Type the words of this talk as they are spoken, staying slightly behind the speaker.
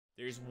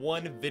There's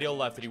one video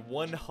left for the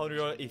 $100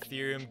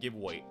 Ethereum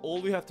giveaway.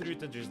 All you have to do is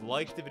just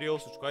like the video,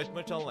 subscribe to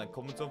my channel, and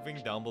comment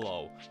something down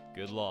below.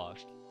 Good luck.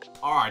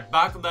 Alright,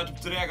 back on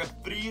that. Today I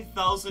got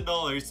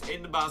 $3,000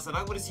 in the balance, and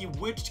I'm going to see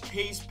which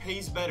case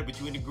pays better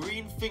between the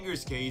Green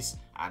Fingers case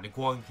and the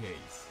Kuang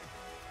Case.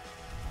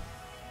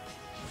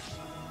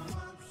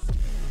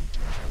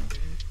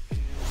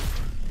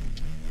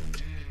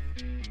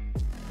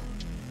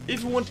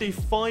 If you want a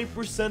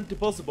 5%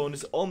 deposit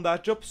bonus on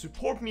that job,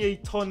 support me a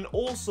ton, and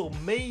also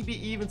maybe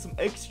even some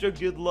extra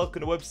good luck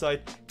on the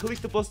website, click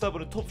the plus tab on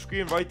the top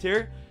screen right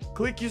here.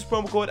 Click use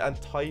promo code and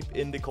type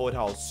in the code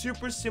HOUSE.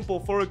 Super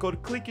simple for a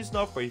code. Click use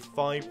now for a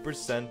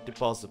 5%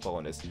 deposit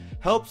bonus.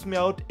 Helps me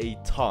out a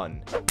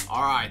ton.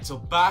 Alright, so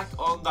back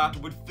on that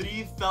with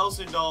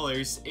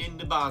 $3,000 in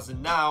the balance.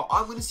 And now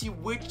I'm going to see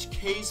which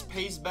case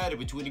pays better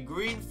between the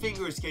Green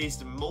Fingers case,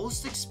 the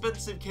most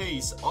expensive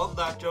case on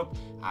that job,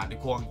 and the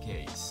Kuang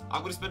Case.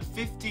 I'm going to spend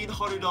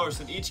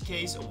 $1,500 on each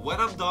case.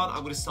 When I'm done,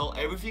 I'm going to sell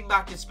everything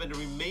back and spend the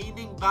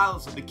remaining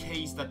balance on the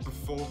case that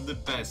performed the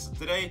best. So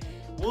today,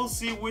 we'll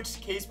see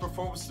which case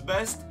performs the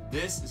best.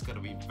 This is going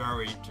to be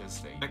very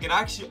interesting. I can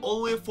actually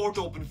only afford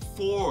to open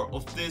 4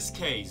 of this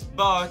case,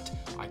 but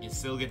I can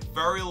still get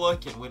very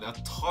lucky and win a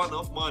ton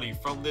of money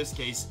from this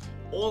case.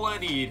 All I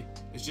need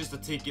is just a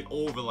ticket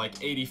over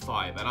like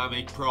 85 and I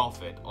make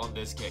profit on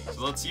this case.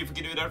 So let's see if we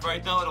can do that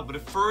right now and open the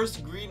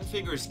first Green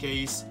Fingers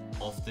case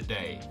of the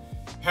day.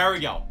 Here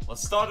we go.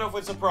 Let's start off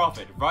with some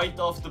profit right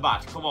off the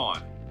bat. Come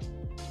on.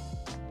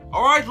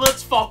 Alright,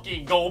 let's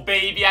fucking go,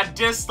 baby. And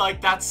just like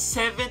that,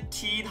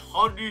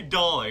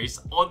 $1,700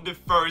 on the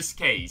first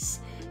case.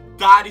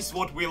 That is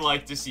what we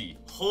like to see.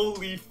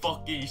 Holy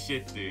fucking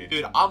shit, dude.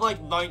 Dude, I'm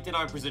like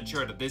 99%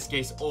 sure that this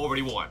case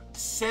already won.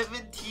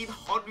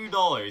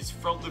 $1,700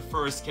 from the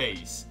first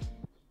case.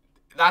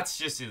 That's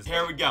just insane.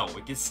 Here we go.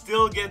 We can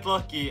still get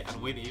lucky and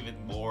win even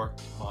more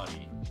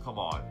money. Come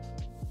on.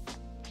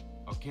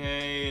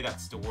 Okay,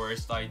 that's the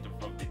worst item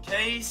from the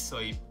case.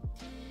 So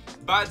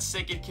bad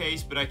second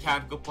case, but I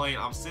can't complain.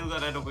 I'm still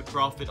gonna end up with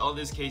profit on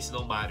this case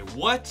no matter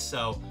what.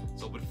 So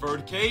let's open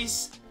third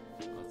case.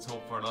 Let's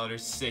hope for another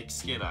 6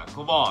 skinner.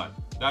 Come on.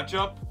 That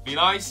jump. Be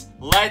nice.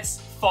 Let's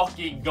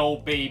fucking go,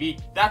 baby.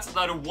 That's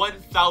another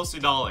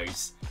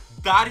 $1,000.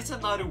 That is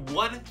another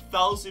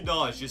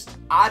 $1,000 just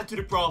added to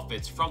the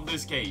profits from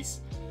this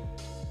case.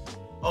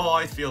 Oh,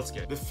 it feels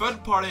good. The fun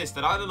part is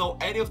that I don't know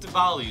any of the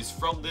values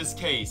from this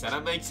case, and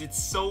that makes it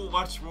so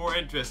much more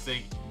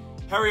interesting.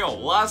 Here we go.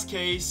 Last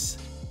case.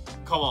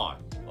 Come on.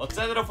 Let's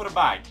end it up with a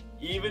bag.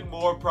 Even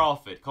more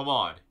profit. Come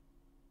on.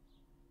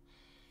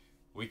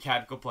 We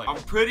can't complain.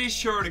 I'm pretty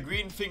sure the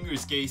Green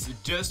Fingers case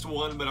just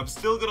won, but I'm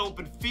still gonna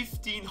open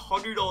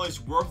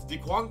 $1,500 worth of the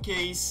Kuang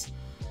Case.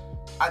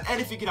 And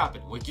anything can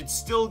happen. We can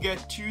still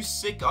get 2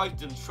 sick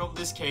items from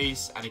this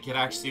case, and it can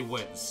actually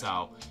win.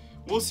 So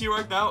we'll see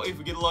right now if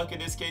we get luck in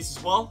this case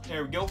as well.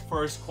 Here we go.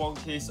 First Kuang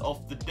Case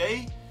of the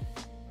day.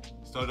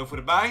 Start off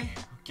with a bang.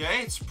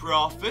 Okay, it's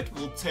profit.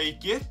 We'll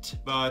take it.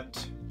 But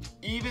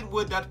even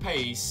with that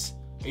pace,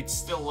 it's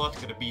still not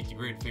gonna beat the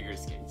Green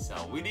Fingers case. So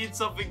we need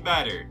something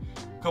better.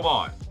 Come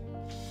on.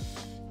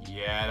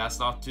 Yeah, that's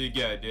not too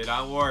good, dude.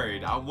 I'm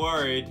worried. I'm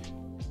worried.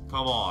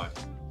 Come on.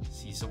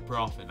 See some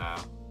profit now.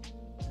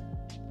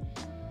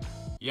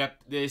 Yep,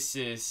 this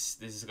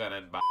is gonna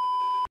end bad.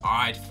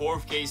 Alright,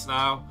 4th case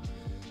now.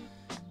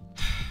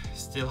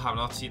 Still have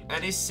not seen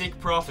any sick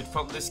profit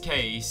from this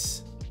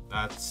case.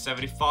 That's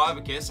 75,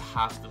 okay, so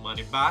half the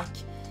money back.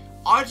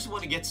 I just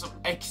want to get some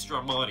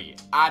extra money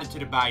added to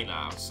the bag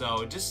now.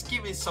 So just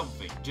give me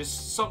something,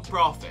 just some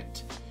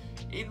profit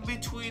in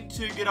between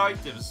 2 good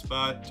items.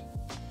 But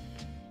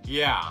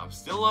yeah, I'm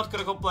still not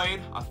gonna complain.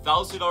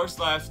 $1,000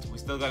 left. We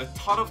still got a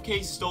ton of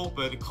cases to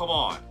open. Come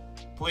on,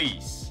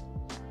 please.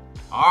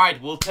 Alright,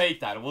 we'll take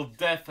that. We'll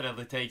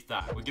definitely take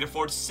that. We can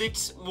afford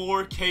 6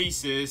 more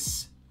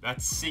cases.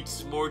 That's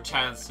 6 more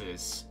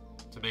chances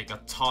to make a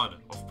ton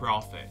of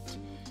profit.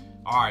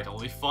 Alright,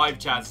 only 5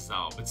 chances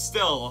now, but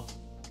still,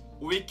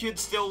 we could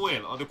still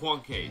win on the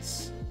Kuang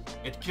Case.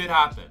 It could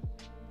happen.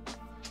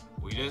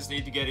 We just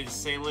need to get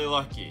insanely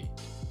lucky.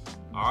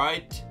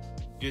 Alright?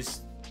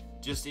 Just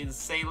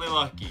insanely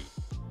lucky.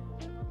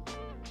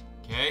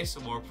 Okay,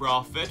 some more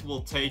profit.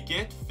 We'll take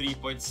it.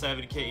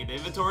 3.7k in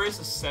inventory,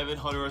 so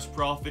 $700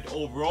 profit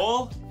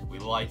overall. We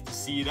like to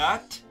see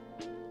that.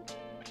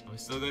 We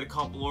still got a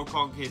couple more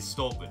Kuang Cases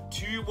to open.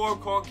 2 more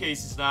Kuang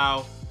Cases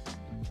now.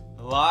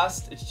 The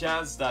last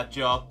chance that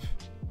job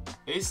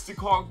is the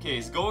Kuang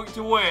Case going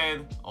to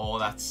win. Oh,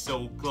 that's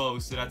so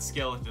close to that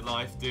skeleton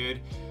knife, dude.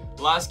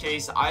 Last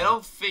case, I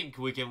don't think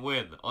we can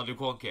win on the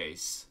Kuang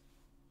Case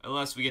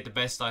unless we get the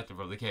best item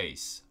from the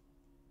case,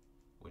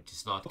 which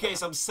is not. Okay,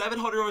 so I'm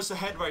 $700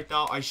 ahead right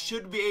now. I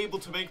should be able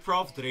to make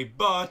profit today,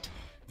 but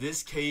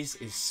this case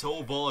is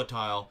so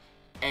volatile.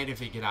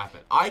 Anything can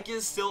happen. I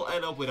can still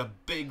end up with a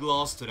big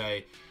loss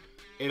today.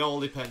 It all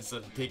depends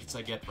on the tickets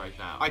I get right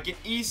now. I can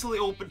easily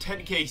open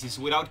 10 cases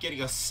without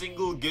getting a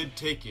single good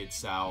ticket,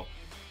 so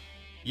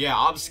yeah,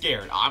 I'm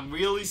scared. I'm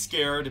really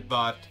scared,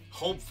 but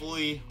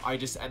hopefully I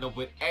just end up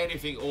with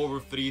anything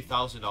over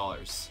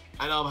 $3,000.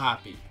 and I'm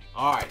happy.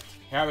 Alright,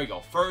 here we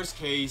go. First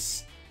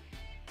case.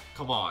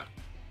 Come on.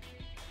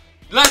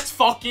 Let's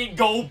fucking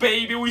go,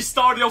 baby. We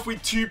started off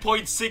with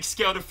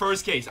 2.6k on the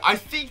first case. I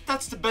think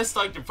that's the best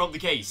item from the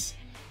case.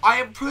 I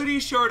am pretty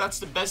sure that's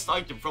the best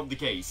item from the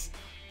case.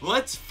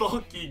 Let's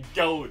fucking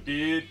go,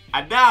 dude.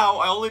 And now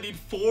I only need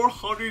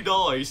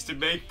 $400 to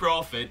make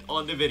profit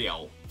on the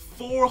video.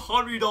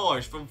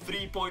 $400 from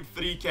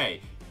 3.3k.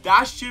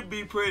 That should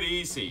be pretty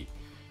easy.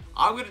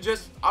 I'm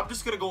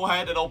just gonna go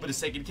ahead and open the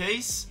second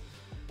case.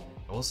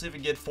 And we'll see if we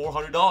can get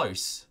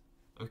 $400.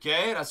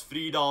 Okay, that's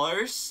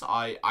 $3.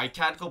 I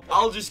can't go.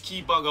 I'll just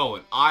keep on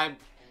going. I'm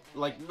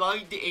like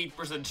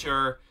 98%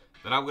 sure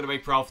that I'm gonna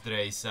make profit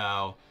today.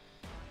 So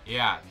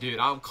yeah, dude,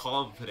 I'm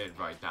confident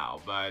right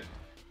now. But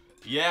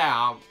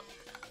yeah,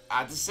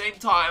 at the same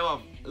time,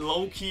 I'm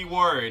low-key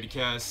worried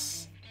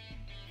because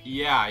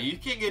yeah, you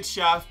can get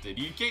shafted.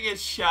 You can get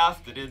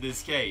shafted in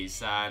this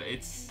case, and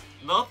it's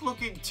not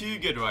looking too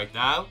good right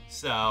now.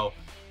 So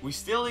we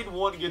still need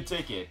one good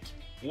ticket.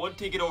 One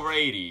ticket over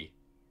 80.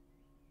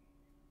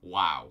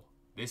 Wow,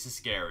 this is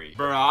scary.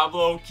 Bro, I'm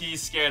low-key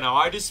scared now.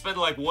 I just spent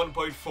like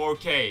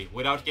 1.4k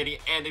without getting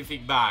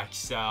anything back,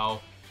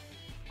 so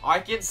I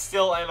can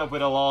still end up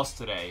with a loss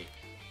today.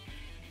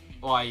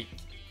 Like,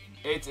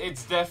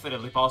 it's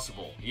definitely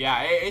possible.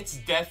 Yeah, it's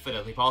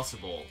definitely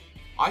possible.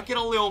 I can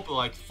only open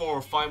like 4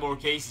 or 5 more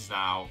cases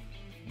now.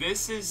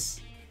 This is,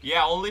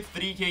 yeah, only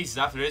 3 cases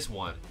after this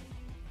one.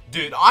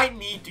 Dude, I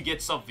need to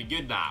get something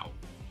good now.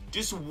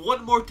 Just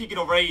one more ticket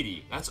over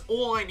 80. That's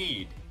all I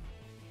need.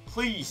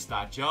 Please,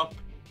 snatch up.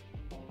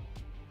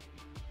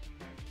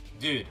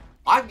 Dude,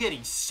 I'm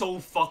getting so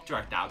fucked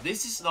right now.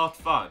 This is not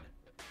fun.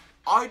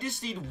 I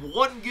just need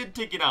one good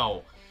ticket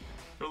now.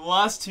 For the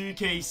last 2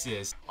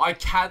 cases, I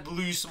can't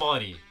lose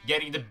money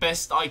getting the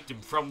best item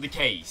from the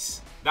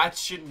case. That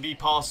shouldn't be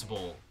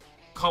possible.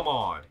 Come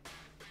on.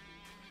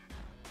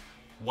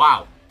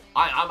 Wow.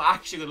 I'm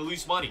actually gonna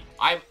lose money.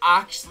 I'm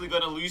actually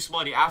gonna lose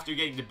money after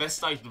getting the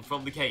best item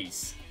from the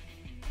case.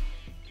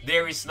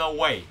 There is no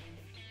way.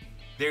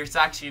 There's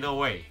actually no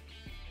way.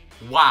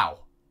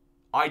 Wow.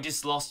 I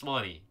just lost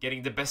money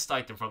getting the best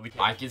item from the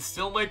case. I can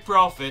still make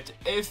profit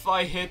if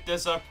I hit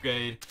this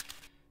upgrade.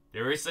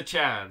 There is a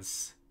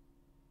chance.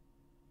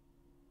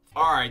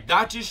 Alright,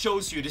 that just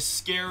shows you the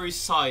scary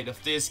side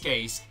of this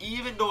case.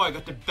 Even though I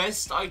got the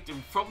best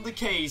item from the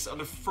case on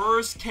the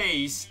first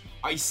case,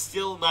 I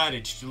still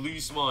managed to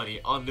lose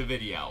money on the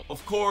video.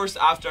 Of course,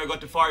 after I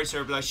got the fire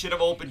service, I should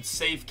have opened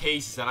safe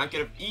cases and I could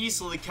have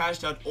easily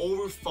cashed out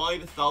over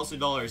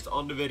 $5,000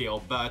 on the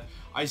video, but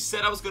I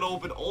said I was going to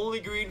open only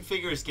green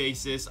figures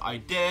cases. I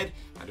did,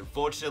 and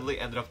unfortunately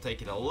ended up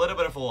taking a little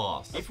bit of a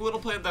loss. If you want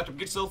to play on that,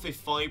 get yourself a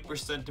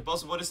 5%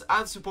 deposit bonus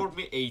and support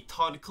me a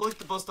ton. Click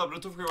the bus tab on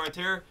the top right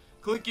here.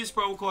 Click use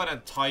promo code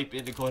and type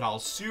in the code HAL.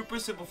 Super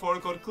simple for the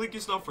code. Click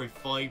use now for a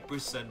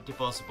 5%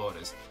 deposit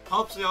bonus.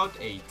 Helps me out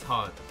a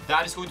ton.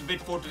 That is going to be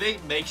it for today.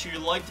 Make sure you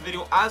like the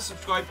video and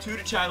subscribe to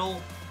the channel.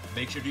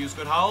 Make sure to use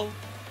code HAL.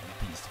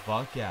 Peace the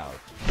fuck out.